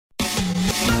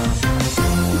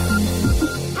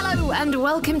and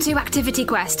welcome to Activity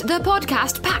Quest, the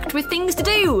podcast packed with things to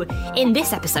do. In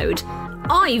this episode,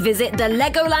 I visit the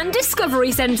Legoland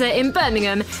Discovery Centre in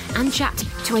Birmingham and chat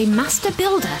to a master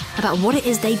builder about what it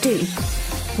is they do.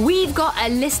 We've got a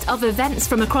list of events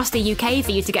from across the UK for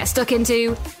you to get stuck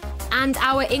into, and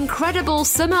our incredible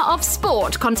summer of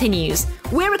sport continues.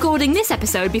 We're recording this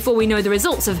episode before we know the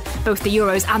results of both the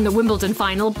Euros and the Wimbledon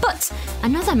final, but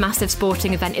another massive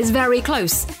sporting event is very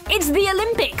close. It's the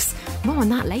Olympics. More on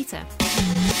that later.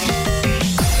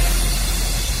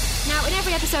 Now, in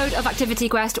every episode of Activity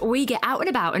Quest, we get out and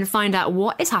about and find out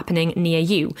what is happening near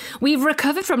you. We've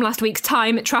recovered from last week's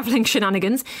time-travelling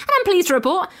shenanigans, and I'm pleased to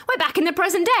report we're back in the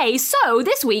present day. So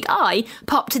this week I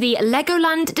popped to the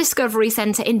Legoland Discovery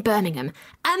Centre in Birmingham,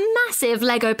 a massive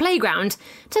Lego playground,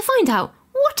 to find out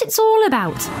what it's all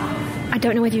about. I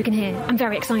don't know whether you can hear. I'm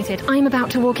very excited. I'm about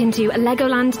to walk into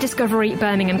Legoland Discovery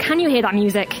Birmingham. Can you hear that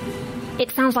music? It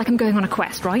sounds like I'm going on a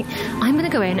quest, right? I'm going to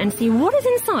go in and see what is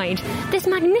inside this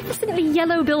magnificently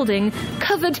yellow building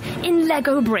covered in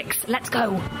Lego bricks. Let's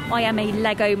go. I am a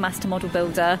Lego master model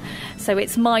builder, so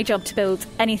it's my job to build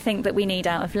anything that we need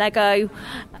out of Lego,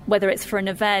 whether it's for an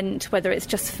event, whether it's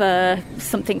just for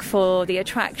something for the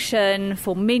attraction,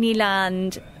 for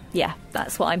Miniland. Yeah,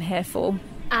 that's what I'm here for.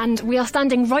 And we are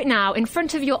standing right now in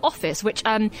front of your office, which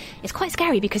is quite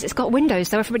scary because it's got windows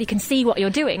so everybody can see what you're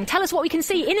doing. Tell us what we can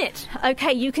see in it.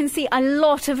 OK, you can see a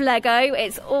lot of Lego.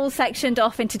 It's all sectioned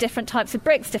off into different types of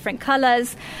bricks, different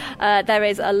colours. There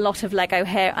is a lot of Lego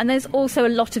here. And there's also a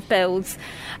lot of builds.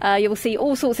 You will see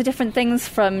all sorts of different things,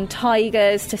 from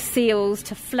tigers to seals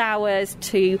to flowers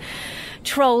to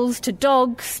trolls to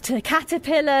dogs to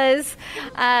caterpillars,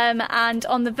 and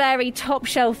on the very top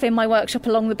shelf in my workshop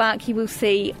along the back you will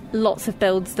see lots of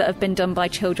builds that have been done by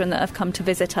children that have come to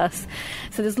visit us.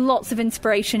 So there's lots of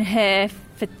inspiration here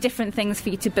for different things for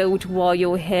you to build while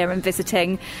you're here and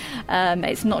visiting.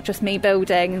 It's not just me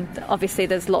building. Obviously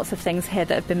there's lots of things here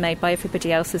that have been made by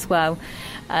everybody else as well.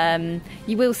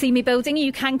 You will see me building.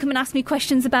 You can come and ask me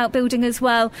questions about building as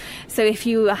well. So if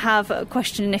you have a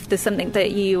question, if there's something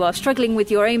that you are struggling with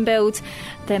your own build,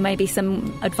 there may be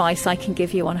some advice I can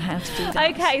give you on how to do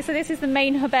that. OK, so this is the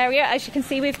main hub area. As you can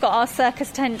see, we've got our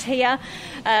circus tent here,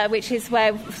 which is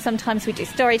where sometimes we do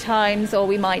story times, or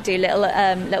we might do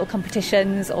little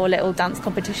competitions or little dance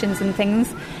competitions and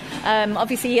things.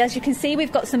 Obviously, as you can see,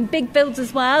 we've got some big builds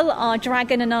as well. Our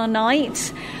dragon and our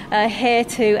knight here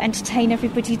to entertain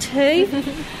everybody too.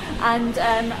 And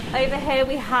over here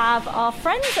we have our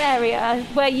friends area,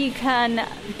 where you can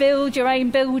build your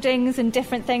own buildings and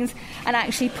different things and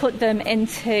actually put them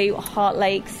into Heart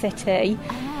Lake City.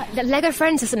 The Lego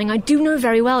Friends is something I do know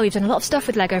very well. We've done a lot of stuff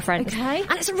with Lego Friends. Okay.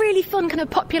 And it's a really fun kind of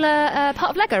popular part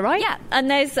of Lego, right? Yeah, and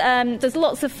there's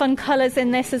lots of fun colours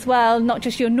in this as well, not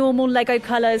just your normal Lego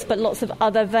colours, but lots of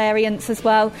other variants as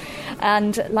well.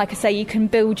 And like I say, you can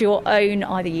build your own,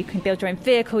 either you can build your own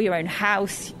vehicle, your own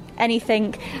house,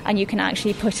 anything, and you can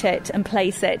actually put it and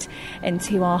place it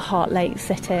into our Heart Lake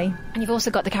City. And you've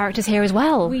also got the characters here as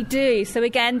well. We do. So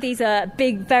again, these are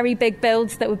very big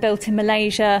builds that were built in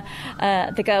Malaysia.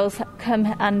 The girls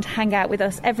come and hang out with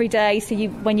us every day, so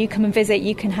when you come and visit,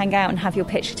 you can hang out and have your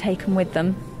picture taken with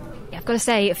them. I've got to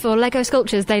say, for Lego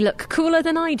sculptures, they look cooler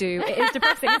than I do. It is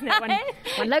depressing, isn't it,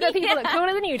 when Lego people look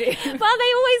cooler than you do? Well,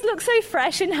 they always look so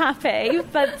fresh and happy,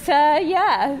 but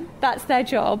yeah, that's their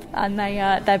job, and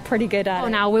they're pretty good at it. Oh,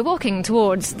 now we're walking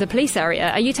towards the police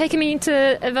area. Are you taking me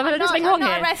to... I'm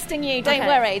not arresting you, don't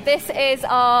worry. This is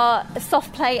our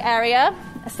soft play area.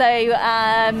 So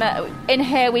in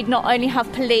here we not only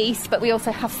have police, but we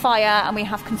also have fire and we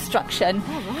have construction.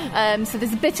 Oh, right. So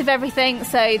there's a bit of everything,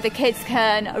 so the kids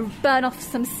can burn off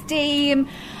some steam.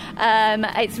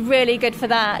 It's really good for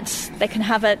that. They can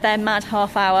have their mad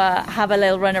half hour, have a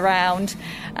little run around,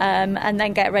 and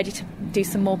then get ready to do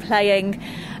some more playing.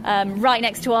 Right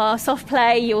next to our soft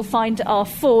play, you'll find our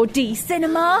 4D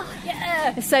cinema.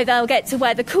 Yeah. So they'll get to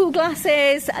wear the cool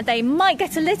glasses. They might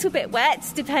get a little bit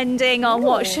wet depending on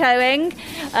what's showing.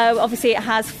 Obviously, it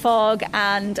has fog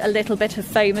and a little bit of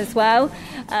foam as well.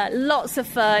 Lots of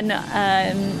fun.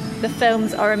 The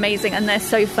films are amazing and they're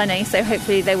so funny, so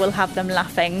hopefully they will have them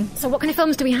laughing. So what kind of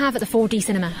films do we have at the 4D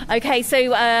cinema? OK,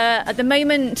 so at the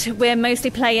moment we're mostly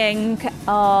playing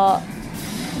our...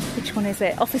 Which one is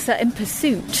it? Officer in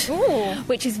Pursuit. Ooh.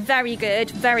 Which is very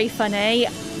good, very funny.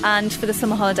 And for the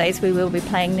summer holidays, we will be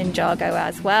playing Ninjago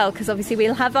as well, because obviously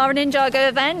we'll have our Ninjago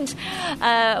event.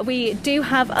 We do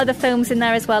have other films in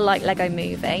there as well, like Lego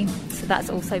Movie. So that's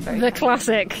also very The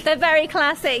classic. They're very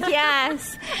classic,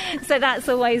 yes. So that's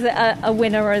always a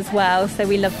winner as well. So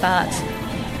we love that.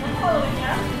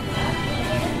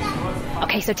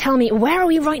 Okay, so tell me, where are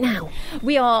we right now?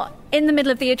 We are in the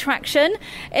middle of the attraction,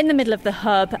 in the middle of the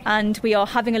hub, and we are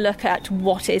having a look at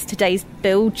what is today's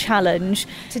build challenge.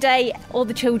 Today, all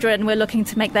the children were looking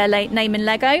to make their name in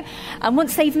Lego, and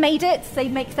once they've made it, they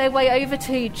make their way over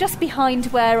to just behind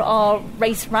where our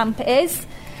race ramp is,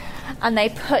 and they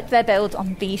put their build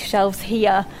on these shelves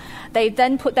here. They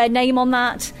then put their name on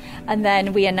that, and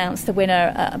then we announce the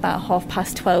winner at about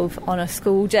 12:30 on a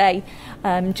school day,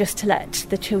 just to let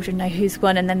the children know who's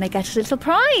won, and then they get a little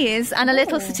prize and a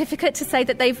little certificate to say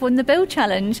that they've won the build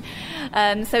challenge.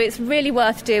 So it's really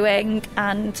worth doing,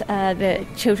 and the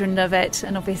children love it,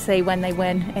 and obviously when they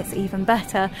win it's even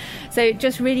better. So it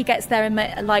just really gets their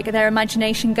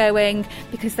imagination going,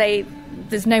 because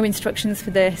there's no instructions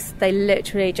for this. They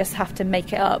literally just have to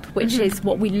make it up, which is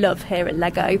what we love here at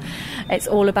Lego. It's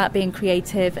all about being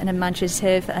creative and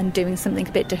imaginative and doing something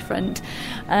a bit different.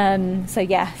 So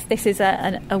yes, this is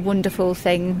a wonderful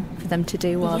thing for them to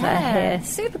do while they're here.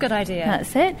 Super good idea.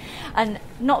 That's it. And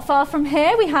not far from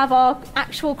here we have our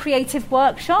actual creative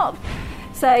workshop.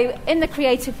 So in the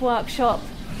creative workshop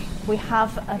we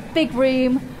have a big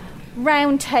room,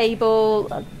 round table,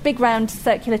 a big round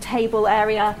circular table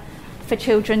area for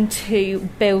children to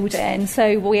build in.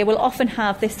 So we will often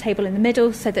have this table in the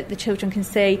middle so that the children can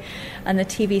see, and the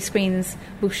TV screens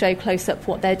will show close up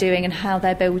what they're doing and how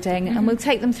they're building, and we'll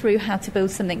take them through how to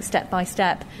build something step by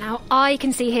step. Now I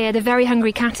can see here the Very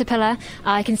Hungry Caterpillar,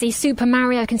 I can see Super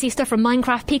Mario, I can see stuff from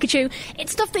Minecraft, Pikachu.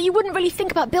 It's stuff that you wouldn't really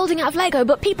think about building out of Lego,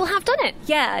 but people have done it.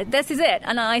 Yeah, this is it.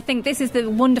 And I think this is the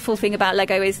wonderful thing about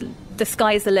Lego, is the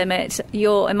sky's the limit.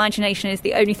 Your imagination is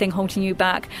the only thing holding you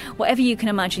back. Whatever you can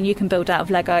imagine, you can build out of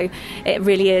Lego. It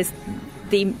really is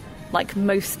the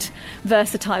most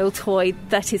versatile toy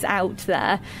that is out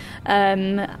there,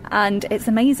 and it's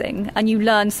amazing, and you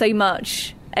learn so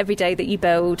much every day that you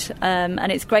build, and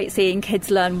it's great seeing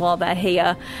kids learn while they're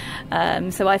here.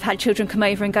 So I've had children come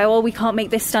over and go, we can't make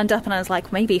this stand up, and I was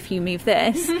like, maybe if you move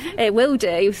this it will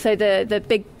do. So the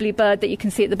big blue bird that you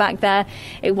can see at the back there,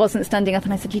 it wasn't standing up,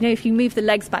 and I said, if you move the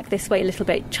legs back this way a little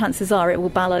bit, chances are it will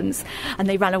balance. And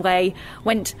they ran away,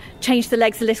 changed the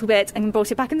legs a little bit and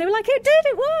brought it back, and they were like, it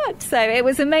worked. So it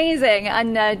was amazing,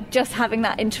 and just having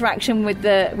that interaction with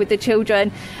the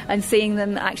children and seeing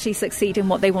them actually succeed in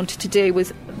what they wanted to do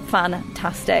was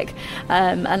fantastic.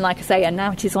 And like I say, and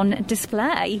now it is on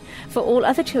display for all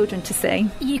other children to see.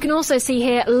 You can also see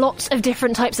here lots of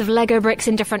different types of Lego bricks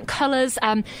in different colours,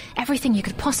 everything you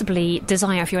could possibly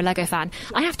desire if you're a Lego fan.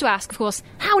 I have to ask, of course,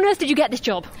 how on earth did you get this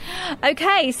job?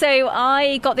 Okay, so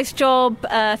I got this job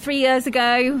 3 years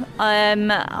ago.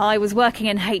 I was working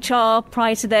in HR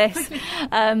prior to this,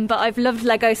 but I've loved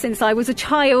Lego since I was a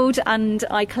child, and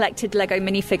I collected Lego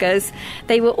minifigures.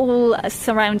 They were all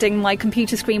surrounding my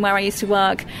computer screen where I used to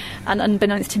work, and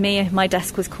unbeknownst to me, my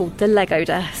desk was called the Lego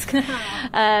desk.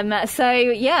 So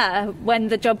yeah, when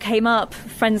the job came up,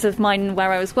 friends of mine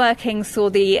where I was working saw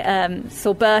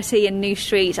Bertie in New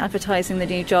Street advertising the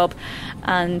new job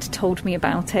and told me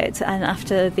about it. And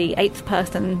after the 8th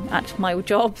person at my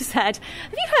job said,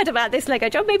 have you heard about this Lego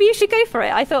job? Maybe you should go for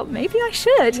it. I thought maybe I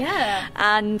should. Yeah.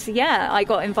 And yeah, I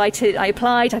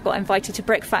applied, I got invited to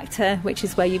Brick Factor, which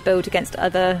is where you build against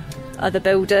other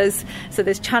builders. So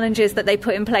there's challenges that they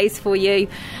put in place for you,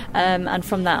 and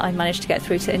from that I managed to get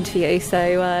through to interview.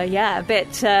 So a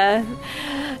bit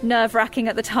nerve-wracking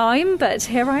at the time, but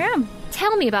here I am.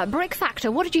 Tell me about Brick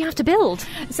Factor. What did you have to build?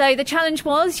 So the challenge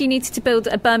was you needed to build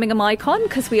a Birmingham icon,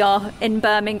 because we are in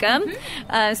Birmingham.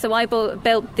 So I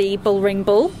built the Bullring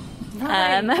Bull.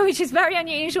 Which is very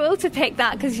unusual to pick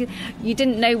that, because you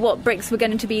didn't know what bricks were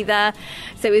going to be there,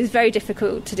 so it was very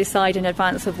difficult to decide in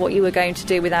advance of what you were going to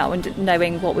do without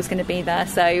knowing what was going to be there.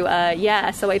 So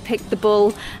so I picked the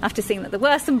bull after seeing that there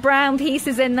were some brown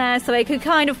pieces in there, so I could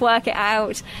kind of work it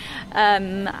out.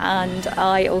 And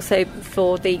I also,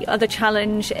 for the other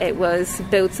challenge, it was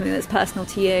build something that's personal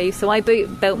to you. So I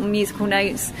built musical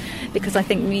notes, because I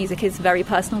think music is very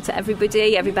personal to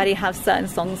everybody. Everybody has certain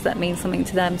songs that mean something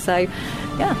to them. So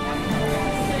yeah.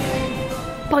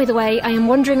 By the way, I am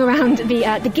wandering around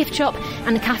the gift shop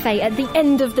and the cafe at the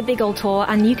end of the big old tour,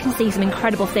 and you can see some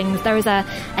incredible things. There is a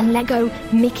Lego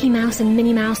Mickey Mouse and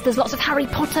Minnie Mouse. There's lots of Harry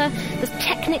Potter. There's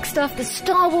Technic stuff. There's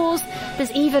Star Wars.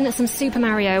 There's even some Super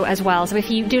Mario as well. So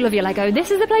if you do love your Lego,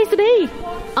 this is the place to be.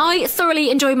 I thoroughly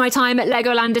enjoyed my time at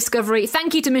Legoland Discovery.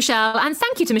 Thank you to Michelle, and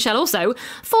thank you to Michelle also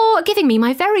for giving me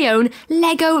my very own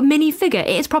Lego minifigure.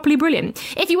 It is properly brilliant.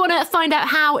 If you want to find out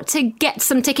how to get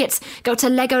some tickets, go to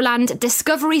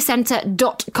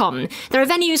legolanddiscoverycentre.com. There are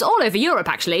venues all over Europe,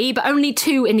 actually, but only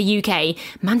 2 in the UK,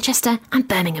 Manchester and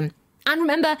Birmingham. And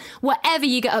remember, whatever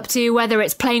you get up to, whether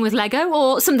it's playing with Lego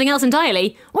or something else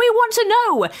entirely, we want to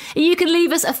know. You can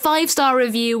leave us a 5-star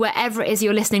review wherever it is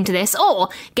you're listening to this, or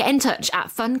get in touch at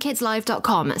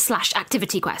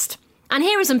funkidslive.com/activityquest. And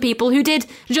here are some people who did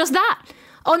just that.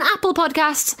 On Apple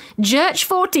Podcasts,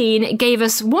 Jerch14 gave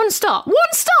us 1 star. 1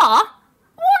 star?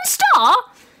 1 star?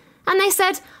 And they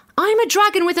said, I'm a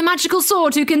dragon with a magical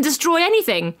sword who can destroy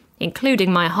anything,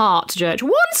 including my heart, Jerch.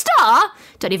 1 star?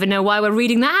 Don't even know why we're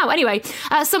reading that out. Anyway,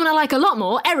 someone I like a lot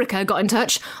more, Erica, got in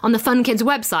touch on the Fun Kids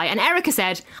website, and Erica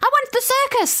said, I went to the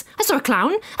circus. I saw a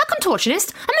clown, a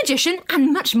contortionist, a magician,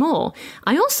 and much more.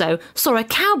 I also saw a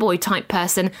cowboy-type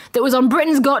person that was on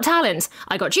Britain's Got Talent.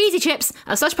 I got cheesy chips,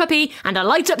 a slush puppy, and a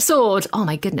light-up sword. Oh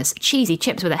my goodness, cheesy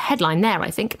chips with a headline there,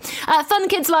 I think.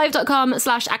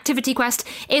 funkidslive.com/activityquest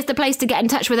is the place to get in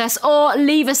touch with us, or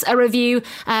leave us a review,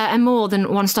 and more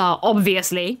than 1 star,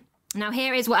 obviously. Now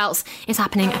here is what else is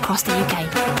happening across the UK.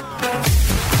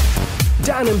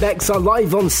 Dan and Bex are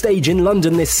live on stage in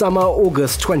London this summer,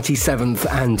 August 27th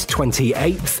and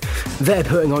 28th. They're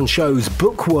putting on shows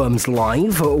Bookworms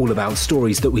Live, all about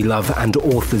stories that we love and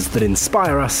authors that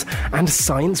inspire us, and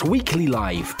Science Weekly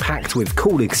Live, packed with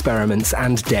cool experiments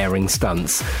and daring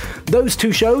stunts. Those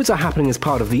 2 shows are happening as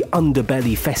part of the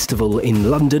Underbelly Festival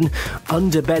in London.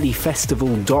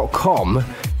 Underbellyfestival.com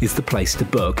is the place to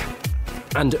book.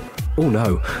 And oh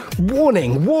no,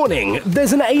 warning,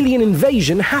 there's an alien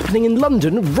invasion happening in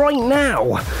London right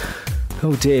now.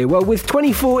 Oh dear, well, with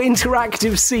 24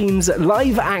 interactive scenes,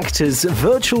 live actors,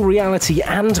 virtual reality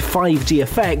and 5D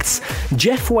effects,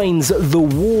 Jeff Wayne's The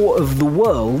War of the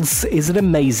Worlds is an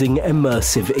amazing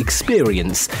immersive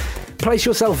experience. Place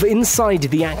yourself inside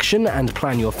the action and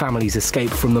plan your family's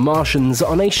escape from the Martians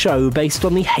on a show based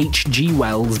on the H.G.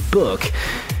 Wells book.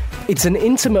 It's an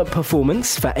intimate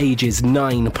performance for ages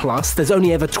 9+. There's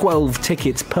only ever 12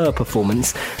 tickets per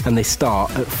performance, and they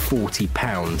start at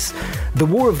 £40. The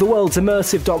War of the Worlds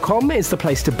Immersive.com is the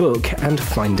place to book and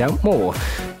find out more.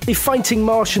 If fighting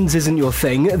Martians isn't your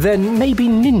thing, then maybe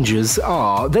ninjas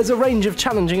are. There's a range of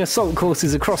challenging assault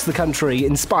courses across the country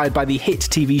inspired by the hit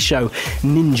TV show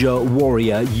Ninja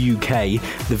Warrior UK.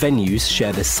 The venues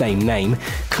share the same name.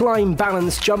 Climb,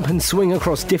 balance, jump and swing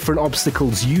across different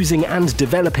obstacles using and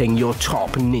developing your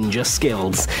top ninja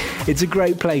skills. It's a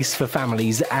great place for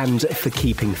families and for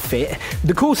keeping fit.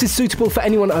 The course is suitable for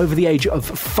anyone over the age of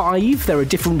 5. There are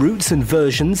different routes and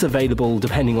versions available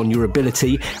depending on your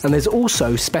ability, and there's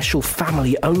also special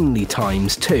family-only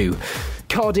times too.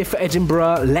 Cardiff,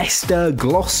 Edinburgh, Leicester,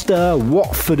 Gloucester,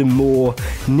 Watford and more.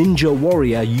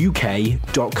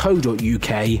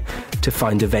 NinjaWarriorUK.co.uk to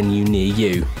find a venue near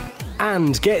you.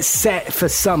 And get set for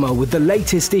summer with the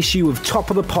latest issue of Top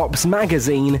of the Pops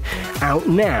magazine out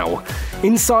now.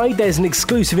 Inside, there's an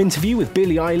exclusive interview with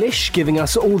Billie Eilish, giving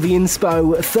us all the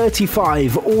inspo,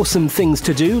 35 awesome things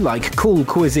to do, like cool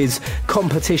quizzes,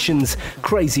 competitions,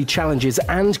 crazy challenges,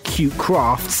 and cute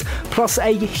crafts, plus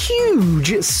a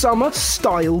huge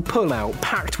summer-style pull-out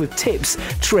packed with tips,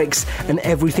 tricks, and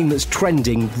everything that's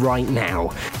trending right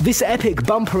now. This epic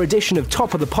bumper edition of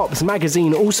Top of the Pops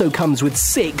magazine also comes with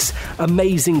 6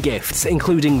 amazing gifts,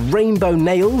 including rainbow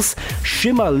nails,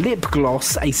 shimmer lip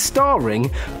gloss, a star ring,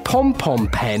 pom-pom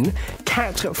pen,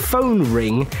 cat phone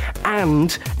ring,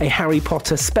 and a Harry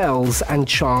Potter spells and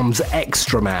charms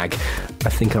extra mag. I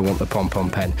think I want the pom-pom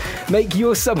pen. Make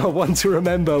your summer one to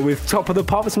remember with Top of the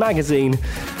Pops magazine,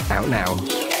 out now.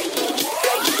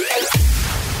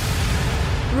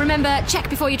 Remember, check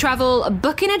before you travel,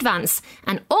 book in advance,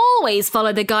 and always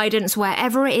follow the guidance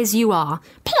wherever it is you are.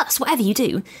 Plus, whatever you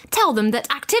do, tell them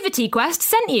that Activity Quest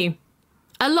sent you.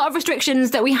 A lot of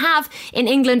restrictions that we have in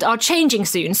England are changing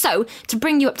soon, so to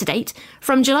bring you up to date,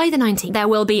 from July the 19th, there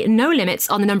will be no limits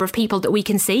on the number of people that we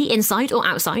can see inside or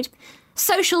outside.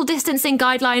 Social distancing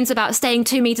guidelines about staying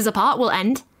 2 metres apart will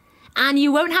end. And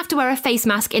you won't have to wear a face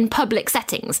mask in public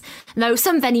settings, though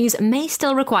some venues may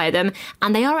still require them,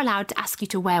 and they are allowed to ask you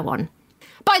to wear one.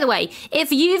 By the way,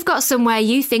 if you've got somewhere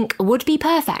you think would be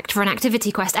perfect for an Activity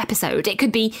Quest episode, it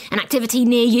could be an activity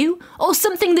near you or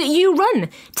something that you run.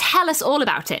 Tell us all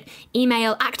about it.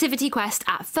 Email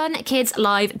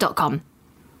activityquest@funkidslive.com.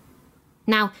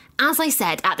 Now, as I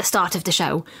said at the start of the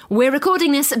show, we're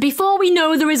recording this before we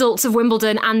know the results of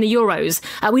Wimbledon and the Euros.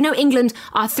 We know England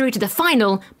are through to the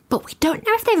final, but we don't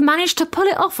know if they've managed to pull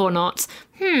it off or not.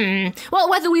 Well,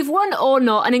 whether we've won or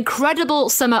not, an incredible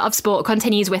summer of sport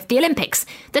continues with the Olympics.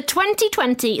 The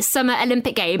 2020 Summer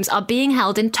Olympic Games are being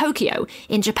held in Tokyo,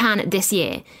 in Japan this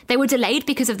year. They were delayed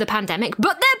because of the pandemic,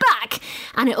 but they're back!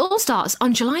 And it all starts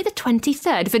on July the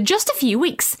 23rd for just a few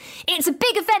weeks. It's a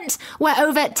big event where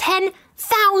over 10,000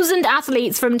 1,000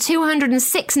 athletes from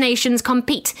 206 nations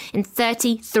compete in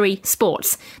 33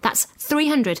 sports. That's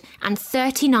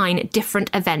 339 different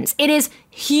events. It is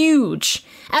huge.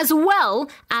 As well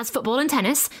as football and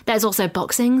tennis, there's also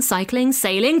boxing, cycling,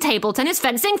 sailing, table tennis,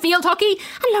 fencing, field hockey,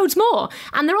 and loads more.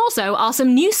 And there also are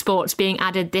some new sports being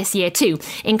added this year too,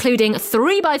 including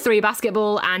 3x3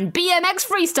 basketball and BMX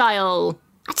freestyle.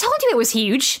 I told you it was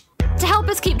huge. To help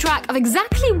us keep track of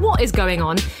exactly what is going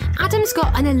on, Adam's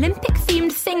got an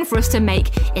Olympic-themed thing for us to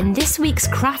make in this week's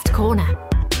Craft Corner.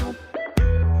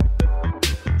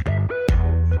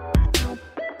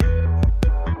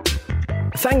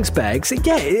 Thanks, Begs.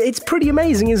 Yeah, it's pretty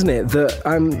amazing, isn't it,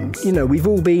 that, we've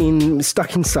all been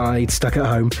stuck inside, stuck at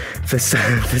home for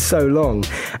so long.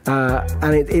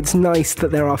 And it's nice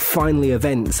that there are finally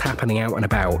events happening out and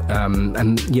about.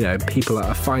 People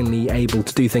are finally able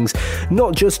to do things,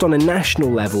 not just on a national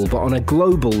level, but on a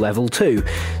global level too.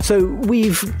 So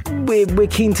we're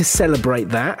keen to celebrate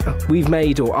that.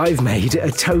 I've made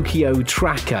a Tokyo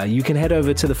tracker. You can head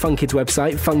over to the Fun Kids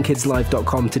website,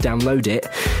 funkidslive.com, to download it.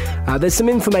 There's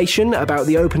some information about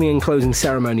the opening and closing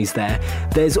ceremonies there.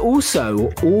 There's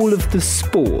also all of the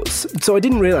sports. So I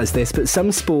didn't realise this, but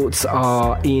some sports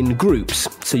are in groups.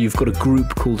 So you've got a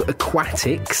group called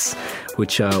aquatics,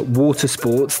 which are water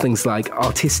sports, things like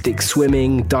artistic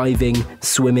swimming, diving,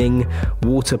 swimming,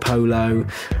 water polo.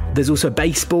 There's also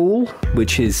baseball,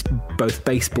 which is both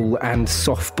baseball and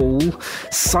softball.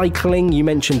 Cycling, you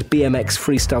mentioned BMX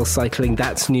freestyle cycling,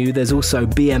 that's new. There's also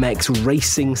BMX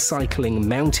racing cycling,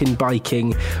 mountain biking,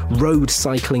 road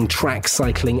cycling, track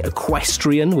cycling,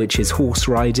 equestrian, which is horse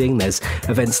riding. There's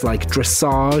events like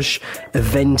dressage,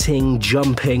 eventing,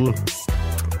 jumping.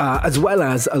 As well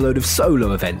as a load of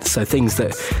solo events, so things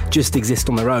that just exist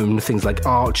on their own, things like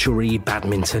archery,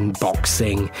 badminton,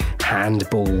 boxing,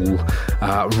 handball,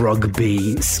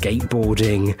 rugby,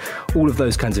 skateboarding, all of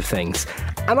those kinds of things.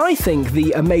 And I think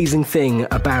the amazing thing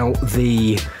about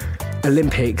the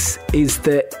Olympics is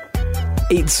that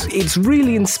it's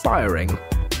really inspiring.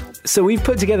 So we've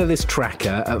put together this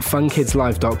tracker at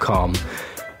funkidslive.com.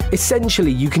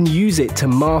 Essentially, you can use it to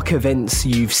mark events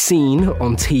you've seen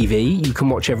on TV. You can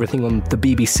watch everything on the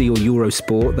BBC or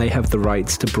Eurosport. They have the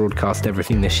rights to broadcast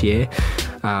everything this year.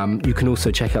 You can also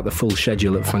check out the full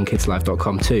schedule at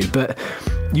funkidslive.com too. But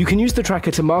you can use the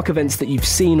tracker to mark events that you've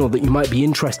seen or that you might be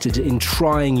interested in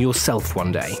trying yourself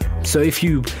one day. So if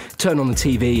you turn on the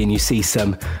TV and you see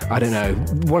some,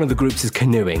 one of the groups is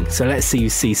canoeing. So let's say you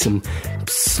see some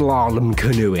slalom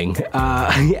canoeing.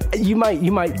 You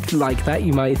might like that.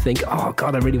 You might think, oh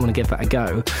God, I really want to give that a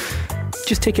go.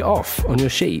 Just tick it off on your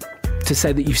sheet to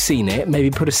say that you've seen it. Maybe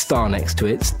put a star next to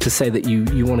it to say that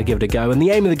you want to give it a go. And the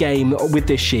aim of the game with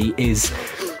this sheet is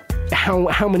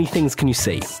how many things can you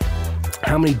see?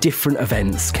 How many different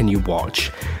events can you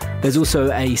watch? There's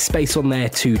also a space on there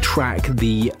to track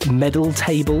the medal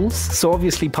tables. So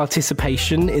obviously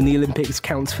participation in the Olympics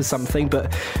counts for something,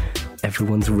 but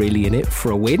everyone's really in it for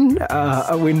a win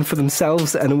for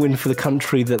themselves and a win for the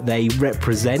country that they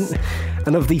represent.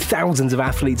 And of the thousands of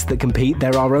athletes that compete,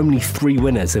 there are only 3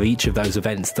 winners of each of those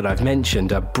events that I've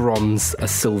mentioned, a bronze, a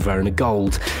silver and a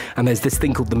gold. And there's this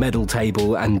thing called the medal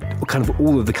table, and kind of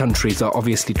all of the countries are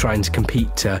obviously trying to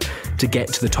compete to get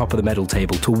to the top of the medal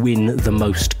table, to win the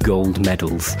most gold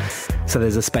medals. So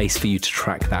there's a space for you to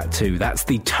track that too. That's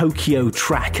the Tokyo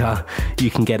tracker. You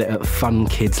can get it at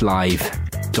funkidslive.com.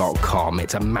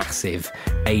 It's a massive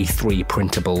A3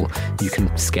 printable. You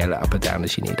can scale it up or down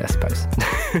as you need, I suppose.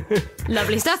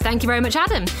 Lovely stuff. Thank you very much,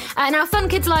 Adam. Now,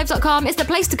 funkidslive.com is the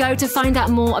place to go to find out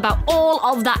more about all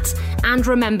of that. And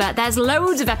remember, there's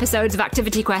loads of episodes of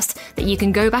Activity Quest that you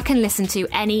can go back and listen to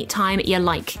any time you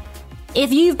like.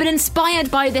 If you've been inspired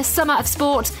by this summer of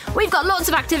sport, we've got lots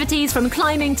of activities from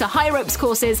climbing to high ropes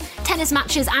courses, tennis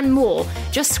matches and more.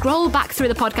 Just scroll back through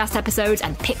the podcast episodes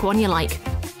and pick one you like.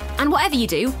 And whatever you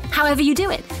do, however you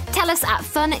do it, tell us at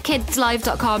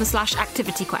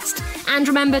funkidslive.com/activityquest. And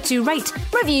remember to rate,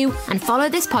 review and follow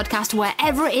this podcast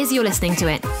wherever it is you're listening to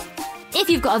it. If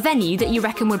you've got a venue that you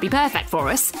reckon would be perfect for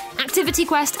us, Activity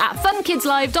Quest at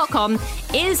funkidslive.com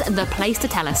is the place to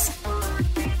tell us.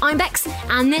 I'm Bex,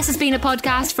 and this has been a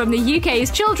podcast from the UK's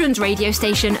children's radio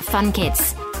station Fun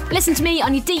Kids. Listen to me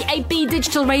on your DAB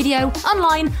digital radio,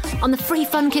 online, on the free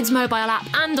Fun Kids mobile app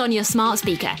and on your smart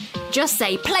speaker. Just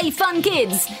say Play Fun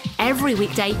Kids every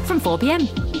weekday from 4 p.m.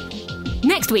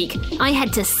 Next week, I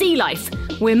head to Sea Life.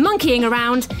 We're monkeying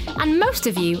around, and most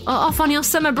of you are off on your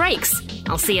summer breaks.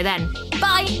 I'll see you then.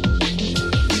 Bye!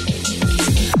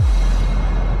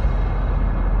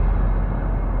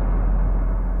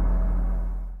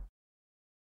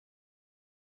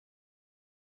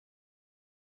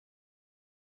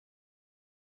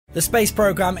 The Space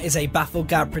Programme is a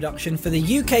Bafflegab production for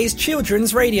the UK's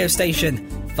children's radio station,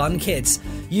 Fun Kids.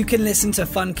 You can listen to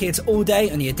Fun Kids all day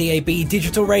on your DAB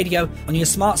digital radio, on your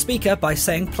smart speaker by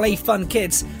saying Play Fun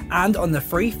Kids, and on the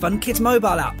free Fun Kids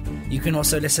mobile app. You can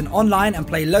also listen online and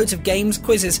play loads of games,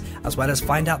 quizzes, as well as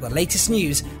find out the latest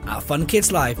news at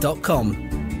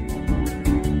funkidslive.com.